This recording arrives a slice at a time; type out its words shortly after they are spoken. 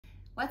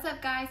What's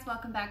up guys,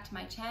 welcome back to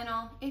my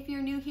channel. If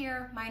you're new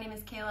here, my name is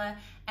Kayla,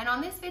 and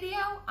on this video,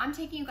 I'm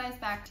taking you guys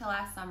back to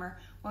last summer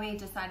when we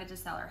decided to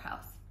sell our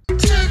house.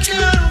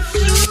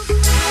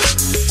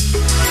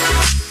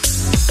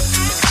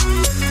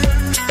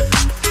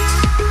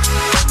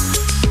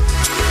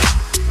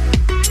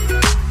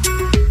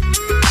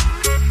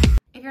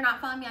 If you're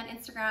not following me on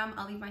Instagram,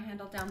 I'll leave my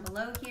handle down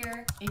below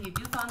here. If you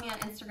do follow me on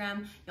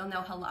Instagram, you'll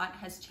know a lot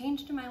has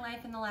changed in my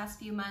life in the last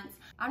few months.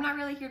 I'm not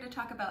really here to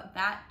talk about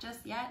that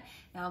just yet.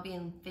 That'll be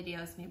in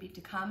videos maybe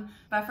to come.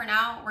 But for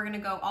now, we're gonna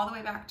go all the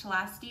way back to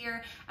last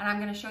year, and I'm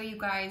gonna show you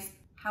guys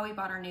how we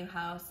bought our new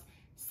house,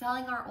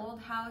 selling our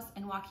old house,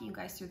 and walking you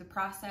guys through the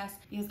process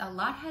because a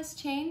lot has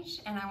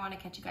changed and I wanna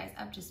catch you guys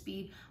up to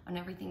speed on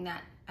everything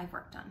that I've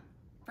worked on.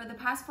 For the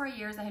past 4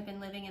 years, I had been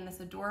living in this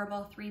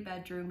adorable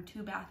 3-bedroom,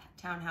 2-bath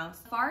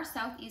townhouse, far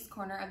southeast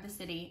corner of the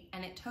city,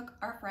 and it took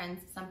our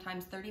friends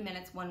sometimes 30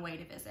 minutes one way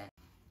to visit.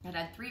 It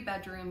had 3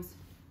 bedrooms.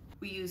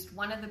 We used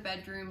one of the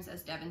bedrooms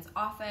as Devin's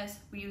office.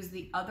 We used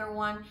the other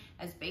one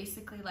as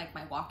basically like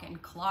my walk-in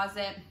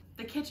closet.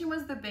 The kitchen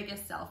was the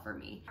biggest sell for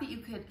me. You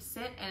could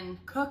sit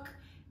and cook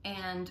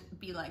and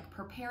be like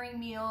preparing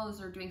meals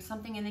or doing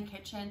something in the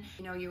kitchen.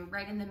 You know, you're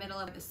right in the middle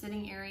of the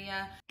sitting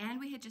area. And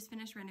we had just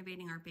finished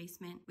renovating our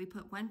basement. We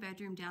put 1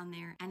 bedroom down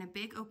there and a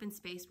big open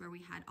space where we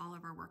had all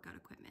of our workout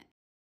equipment.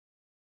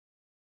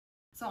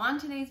 So on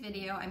today's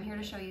video, I'm here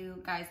to show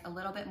you guys a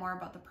little bit more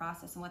about the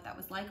process and what that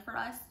was like for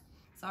us.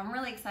 So I'm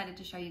really excited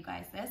to show you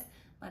guys this.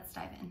 Let's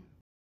dive in.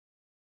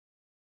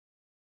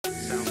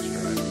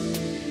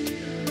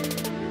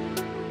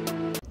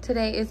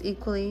 Today is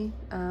equally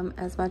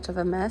as much of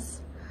a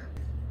mess.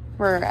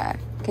 We're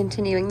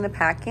continuing the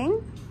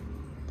packing,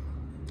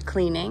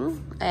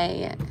 cleaning.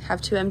 I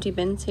have 2 empty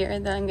bins here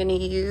that I'm gonna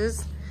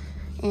use,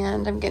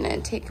 and I'm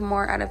gonna take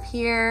more out of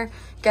here,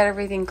 get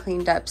everything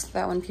cleaned up so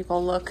that when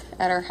people look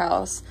at our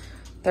house,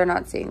 they're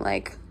not seeing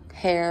like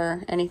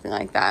hair, anything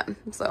like that.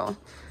 So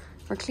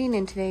we're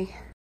cleaning today.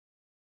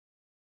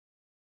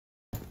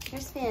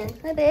 Here's Finn.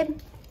 Hi, babe.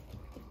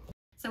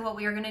 So what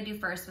we were gonna do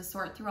first was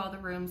sort through all the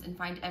rooms and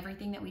find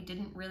everything that we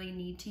didn't really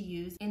need to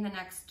use in the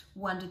next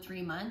 1 to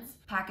 3 months,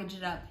 package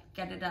it up,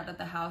 get it out of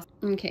the house.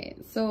 Okay,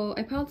 so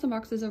I piled some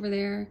boxes over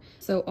there.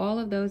 So all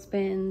of those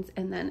bins,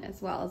 and then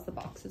as well as the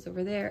boxes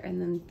over there,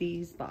 and then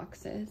these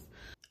boxes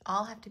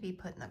all have to be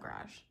put in the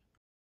garage.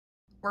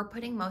 We're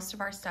putting most of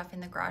our stuff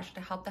in the garage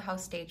to help the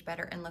house stage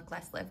better and look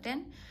less lived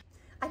in.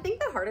 I think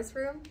the hardest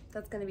room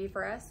that's gonna be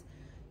for us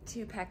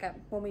to pack up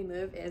when we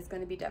move is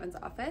gonna be Devin's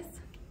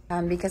office.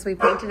 Because we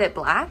painted it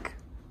black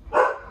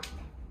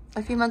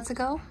a few months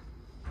ago.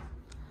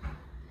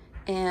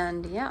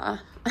 And yeah,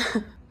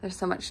 there's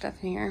so much stuff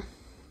in here.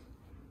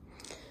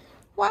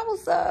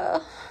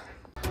 Wowza.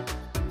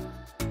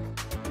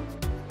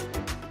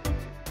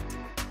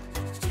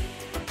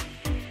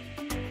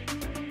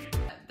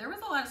 There was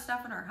a lot of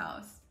stuff in our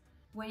house.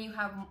 When you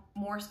have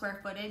more square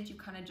footage, you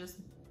kind of just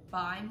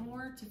buy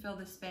more to fill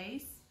the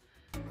space.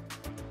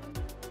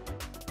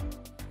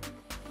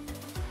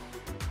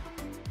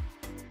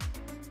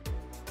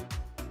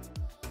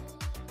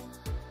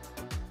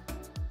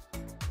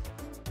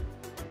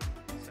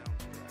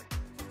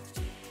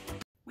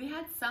 We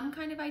had some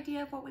kind of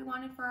idea of what we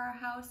wanted for our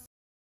house.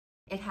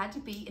 It had to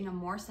be in a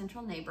more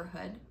central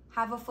neighborhood,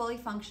 have a fully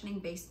functioning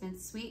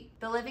basement suite.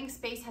 The living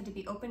space had to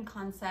be open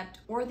concept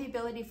or the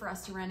ability for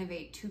us to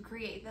renovate to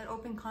create that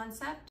open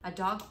concept. A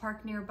dog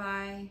park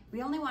nearby.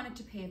 We only wanted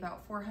to pay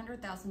about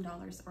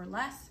 $400,000 or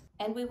less.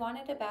 And we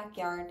wanted a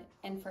backyard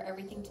and for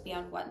everything to be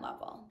on 1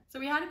 level. So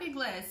we had a big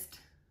list.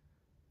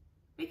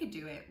 We could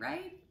do it,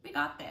 right? We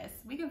got this.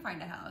 We can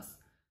find a house.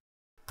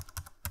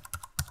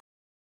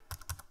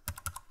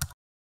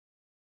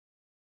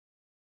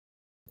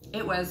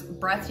 It was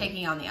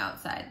breathtaking on the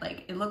outside.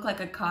 Like, it looked like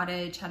a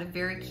cottage, had a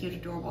very cute,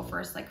 adorable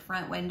first like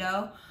front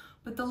window,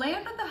 but the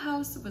layout of the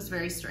house was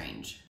very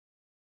strange.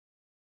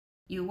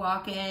 You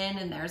walk in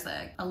and there's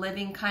a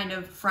living kind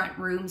of front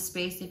room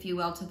space, if you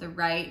will, to the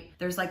right.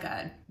 There's like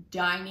a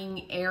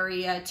dining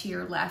area to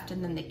your left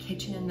and then the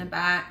kitchen in the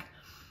back.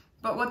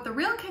 But what the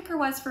real kicker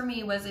was for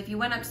me was if you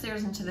went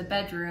upstairs into the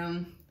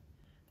bedroom,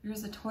 there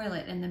was a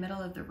toilet in the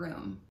middle of the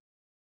room,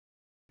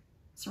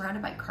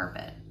 surrounded by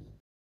carpet.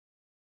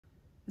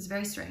 It was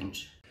very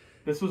strange.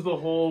 This was the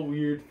whole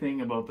weird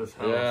thing about this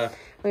house. Yeah.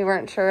 We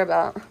weren't sure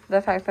about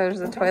the fact that there's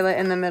a toilet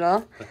in the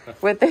middle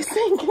with this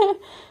sink.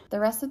 The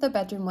rest of the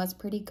bedroom was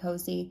pretty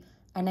cozy,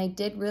 and I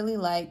did really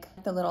like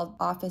the little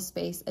office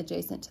space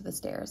adjacent to the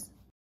stairs.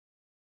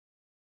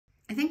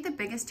 I think the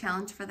biggest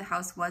challenge for the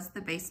house was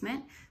the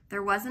basement.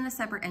 There wasn't a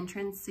separate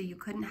entrance, so you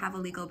couldn't have a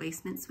legal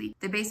basement suite.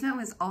 The basement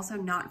was also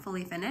not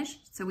fully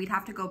finished, so we'd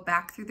have to go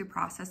back through the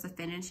process of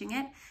finishing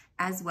it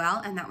as well,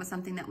 and that was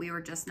something that we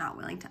were just not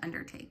willing to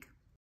undertake.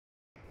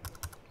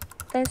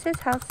 This is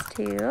house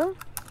 2.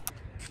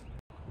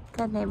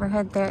 Good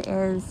neighborhood. There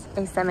is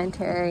a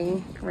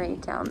cemetery right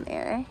down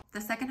there.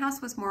 The second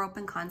house was more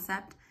open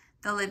concept.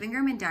 The living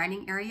room and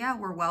dining area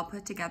were well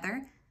put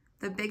together.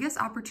 The biggest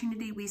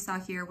opportunity we saw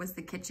here was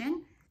the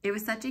kitchen. It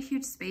was such a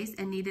huge space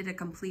and needed a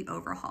complete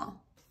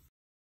overhaul.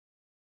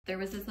 There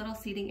was this little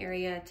seating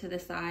area to the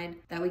side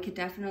that we could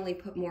definitely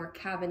put more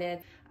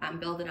cabinets,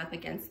 build it up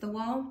against the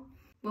wall.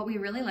 What we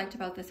really liked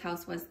about this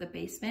house was the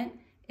basement.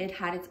 It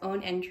had its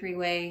own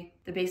entryway.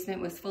 The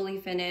basement was fully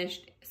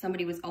finished.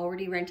 Somebody was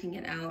already renting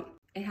it out.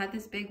 It had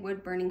this big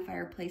wood burning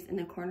fireplace in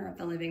the corner of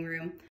the living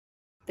room.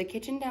 The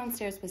kitchen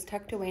downstairs was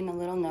tucked away in a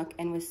little nook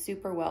and was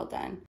super well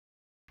done.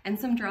 And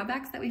some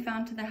drawbacks that we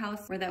found to the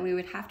house were that we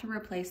would have to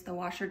replace the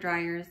washer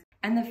dryers,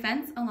 and the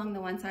fence along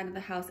the one side of the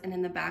house and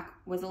in the back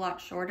was a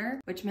lot shorter,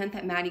 which meant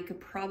that Maddie could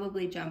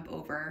probably jump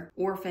over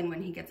Orphan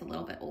when he gets a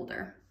little bit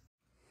older.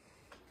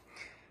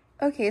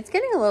 Okay, it's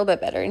getting a little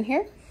bit better in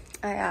here.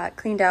 I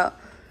cleaned out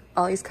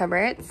all these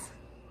cupboards.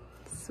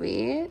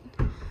 Sweet.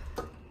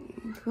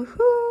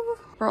 Woohoo!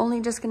 We're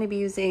only just going to be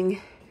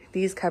using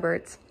these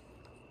cupboards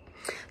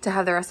to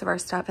have the rest of our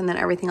stuff, and then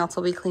everything else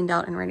will be cleaned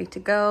out and ready to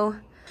go.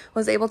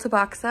 Was able to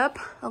box up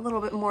a little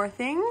bit more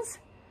things.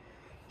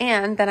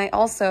 And then I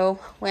also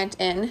went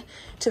in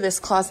to this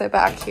closet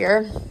back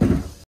here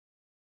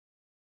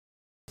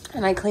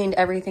and I cleaned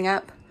everything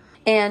up.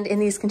 And in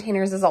these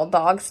containers is all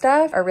dog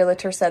stuff. Our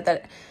realtor said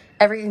that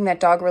everything that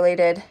dog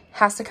related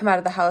has to come out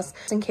of the house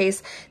in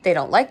case they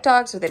don't like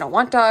dogs or they don't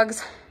want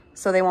dogs,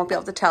 so they won't be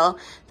able to tell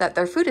that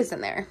their food is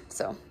in there.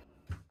 So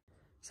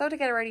to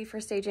get it ready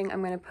for staging,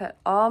 I'm gonna put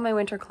all my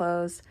winter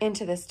clothes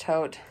into this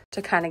tote to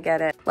kind of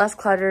get it less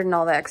cluttered and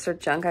all the extra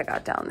junk I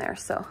got down there,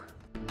 so.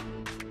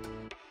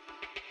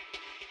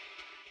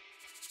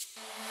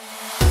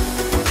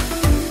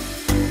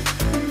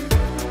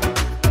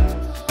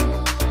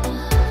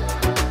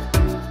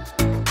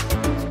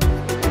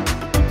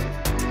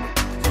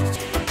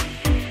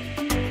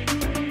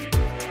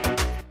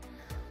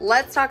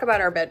 Let's talk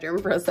about our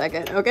bedroom for a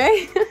second,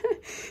 okay?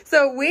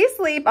 So we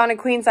sleep on a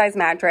queen size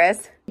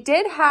mattress. We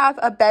did have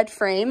a bed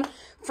frame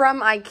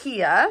from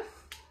IKEA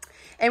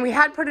and we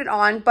had put it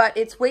on, but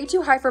it's way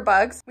too high for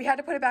bugs. We had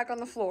to put it back on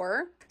the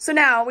floor. So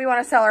now we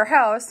want to sell our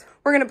house.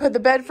 We're gonna put the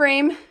bed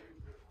frame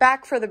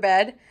back for the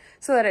bed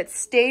so that it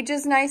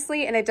stages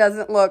nicely and it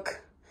doesn't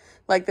look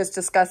like this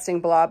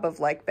disgusting blob of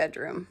like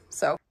bedroom.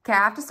 So, okay,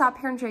 I have to stop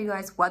here and show you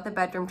guys what the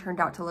bedroom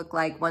turned out to look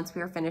like once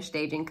we were finished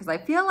staging, because I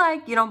feel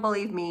like you don't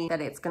believe me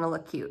that it's gonna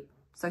look cute.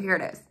 So here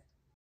it is.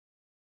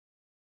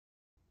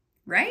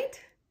 Right?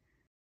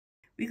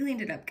 We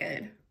cleaned it up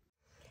good.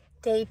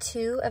 Day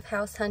 2 of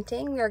house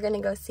hunting. We are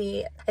gonna go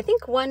see, I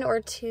think 1 or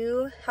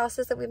 2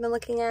 houses that we've been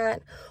looking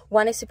at.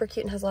 One is super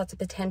cute and has lots of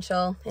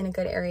potential in a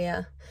good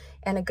area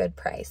and a good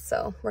price.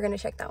 So we're gonna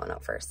check that one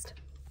out first.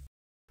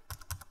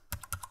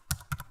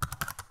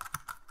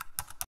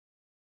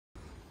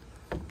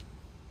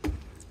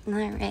 All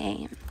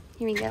right,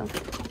 here we go.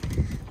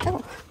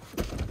 Oh,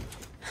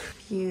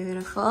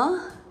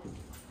 beautiful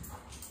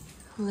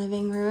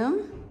living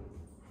room.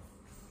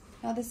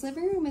 Now this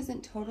living room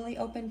isn't totally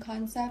open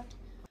concept,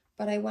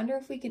 but I wonder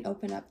if we can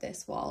open up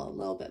this wall a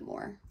little bit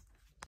more.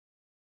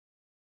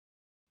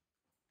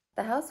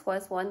 The house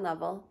was 1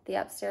 level. The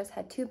upstairs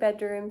had 2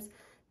 bedrooms,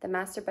 the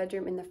master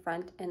bedroom in the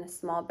front and a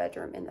small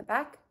bedroom in the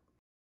back.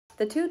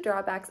 The 2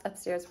 drawbacks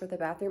upstairs were the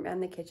bathroom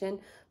and the kitchen.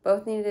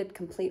 Both needed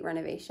complete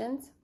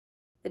renovations.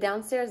 The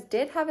downstairs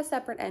did have a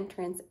separate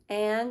entrance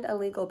and a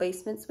legal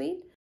basement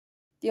suite.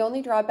 The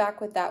only drawback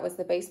with that was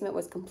the basement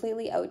was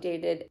completely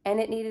outdated and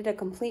it needed a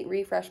complete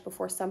refresh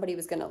before somebody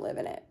was going to live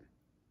in it.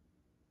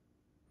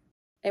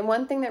 And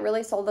one thing that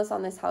really sold us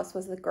on this house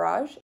was the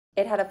garage.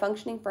 It had a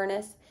functioning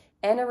furnace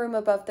and a room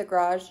above the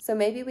garage, so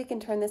maybe we can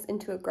turn this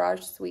into a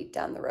garage suite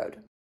down the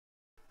road.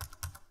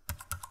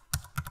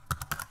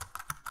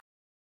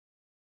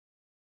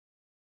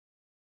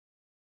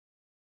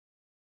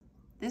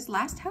 This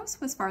last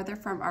house was farther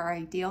from our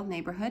ideal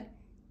neighborhood.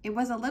 It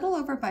was a little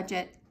over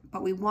budget,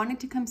 but we wanted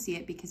to come see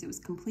it because it was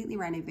completely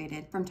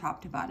renovated from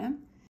top to bottom.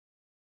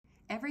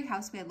 Every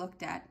house we had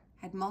looked at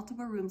had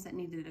multiple rooms that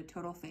needed a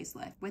total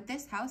facelift. With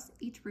this house,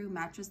 each room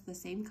matches the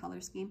same color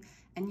scheme,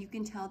 and you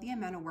can tell the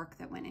amount of work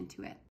that went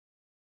into it.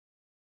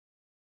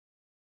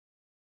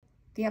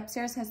 The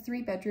upstairs has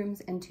 3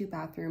 bedrooms and 2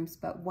 bathrooms,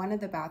 but one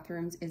of the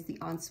bathrooms is the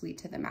ensuite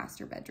to the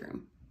master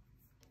bedroom.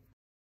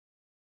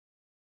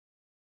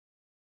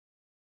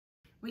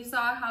 We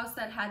saw a house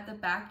that had the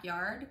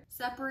backyard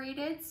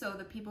separated, so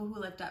the people who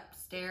lived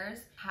upstairs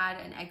had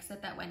an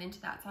exit that went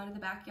into that side of the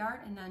backyard,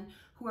 and then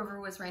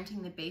whoever was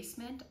renting the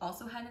basement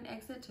also had an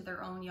exit to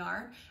their own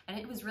yard, and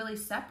it was really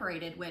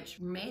separated, which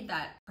made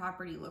that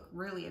property look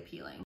really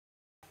appealing.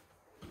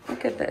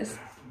 Look at this.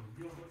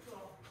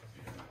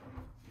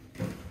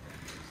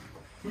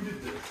 Who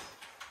did this?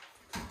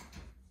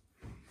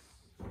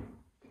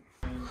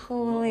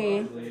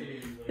 Holy,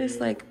 this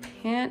like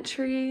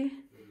pantry.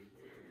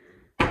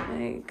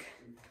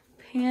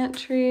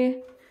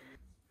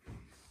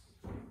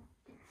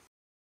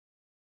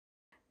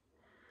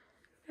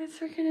 It's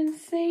freaking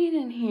insane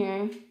in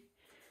here.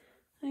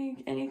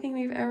 Like anything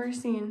we've ever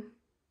seen.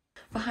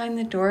 Behind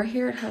the door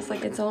here, it has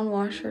like its own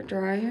washer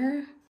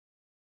dryer.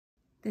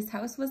 This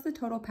house was the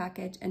total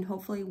package, and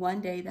hopefully one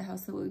day the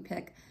house that we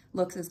pick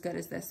looks as good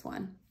as this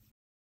one.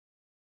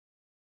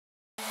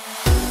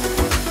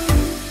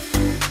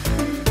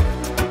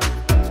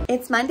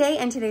 It's Monday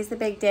and today's the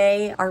big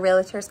day. Our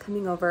realtor's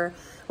coming over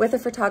with a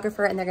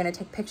photographer and they're gonna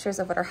take pictures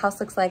of what our house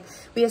looks like.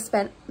 We have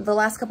spent the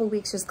last couple of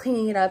weeks just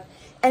cleaning it up,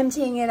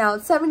 emptying it out.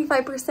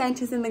 75%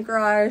 is in the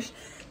garage.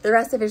 The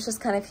rest of it's just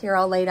kind of here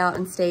all laid out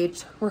and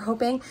staged. We're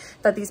hoping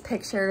that these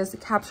pictures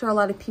capture a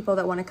lot of people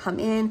that wanna come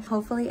in.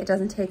 Hopefully it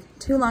doesn't take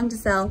too long to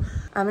sell.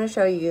 I'm gonna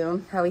show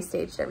you how we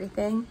staged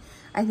everything.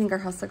 I think our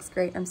house looks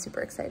great. I'm super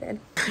excited.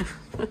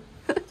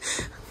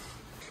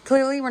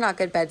 Clearly we're not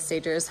good bed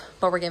stagers,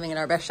 but we're giving it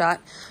our best shot.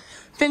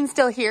 Finn's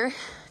still here.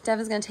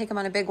 Devin's gonna take him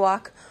on a big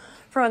walk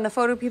for when the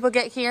photo people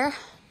get here.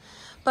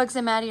 Bugs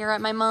and Maddie are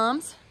at my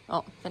mom's.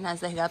 Oh, Finn has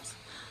the hiccups.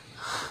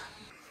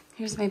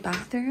 Here's my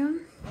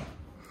bathroom.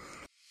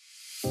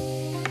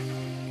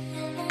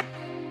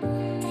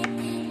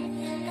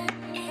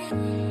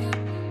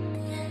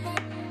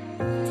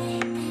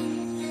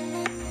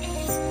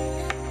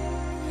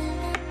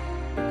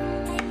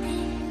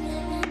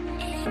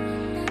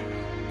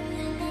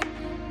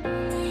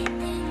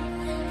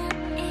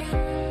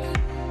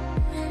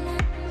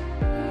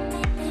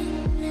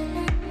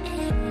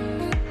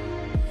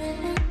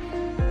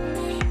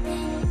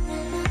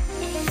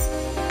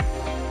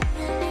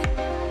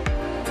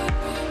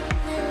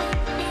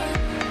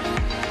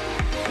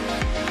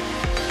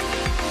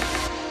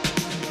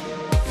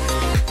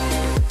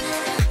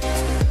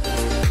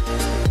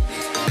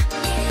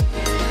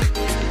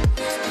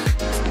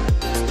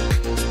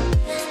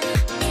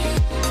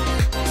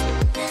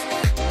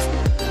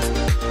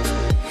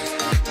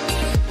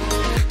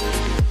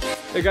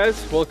 Hey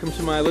guys, welcome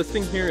to my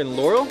listing here in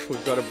Laurel.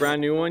 We've got a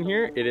brand new one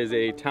here. It is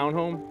a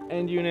townhome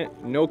end unit,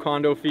 no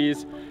condo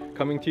fees,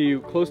 coming to you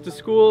close to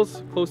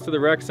schools, close to the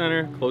rec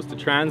center, close to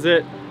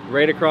transit,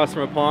 right across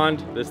from a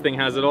pond. This thing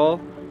has it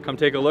all. Come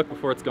take a look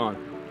before it's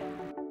gone.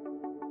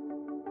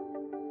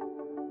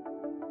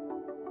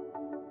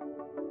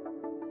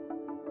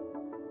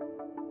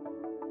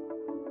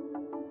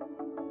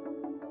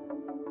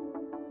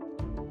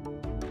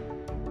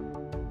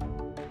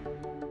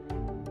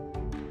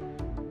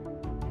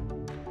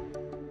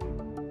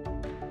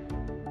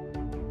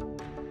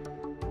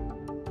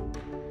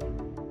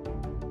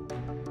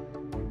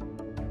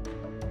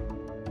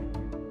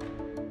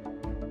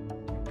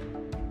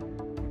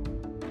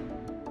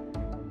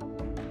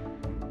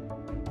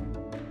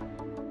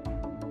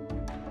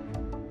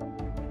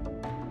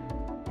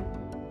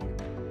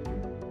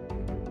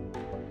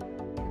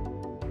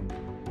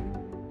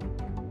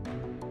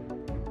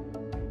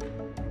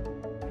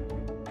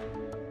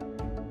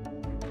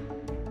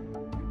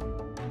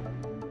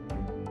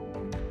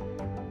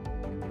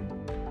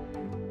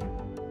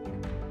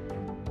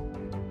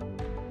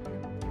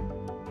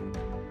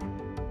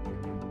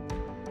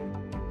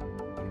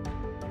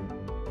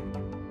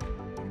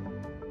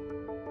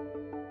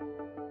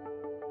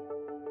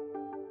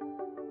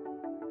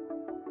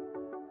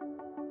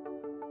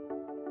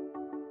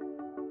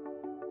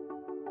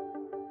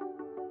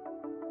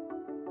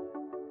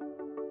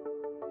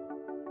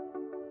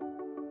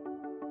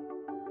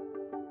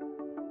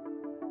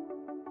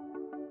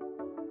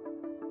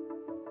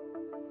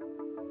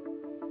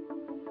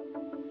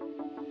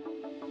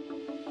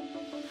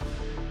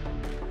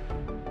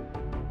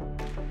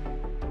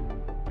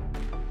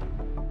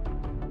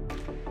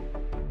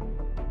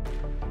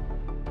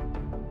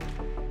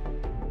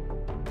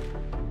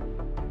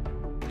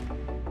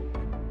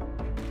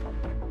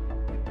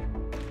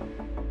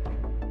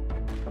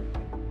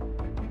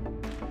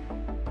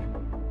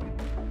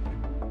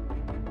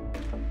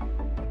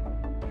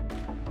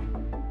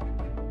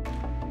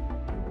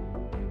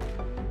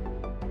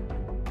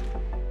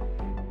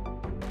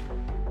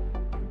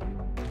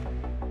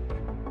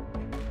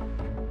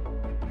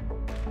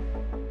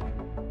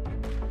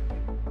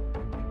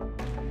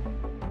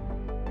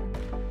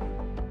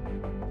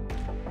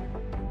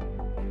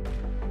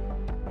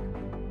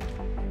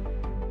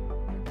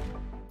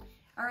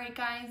 Alright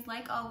guys,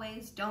 like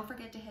always, don't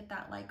forget to hit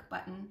that like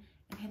button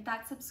and hit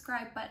that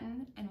subscribe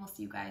button, and we'll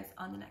see you guys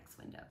on the next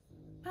window.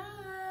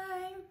 Bye!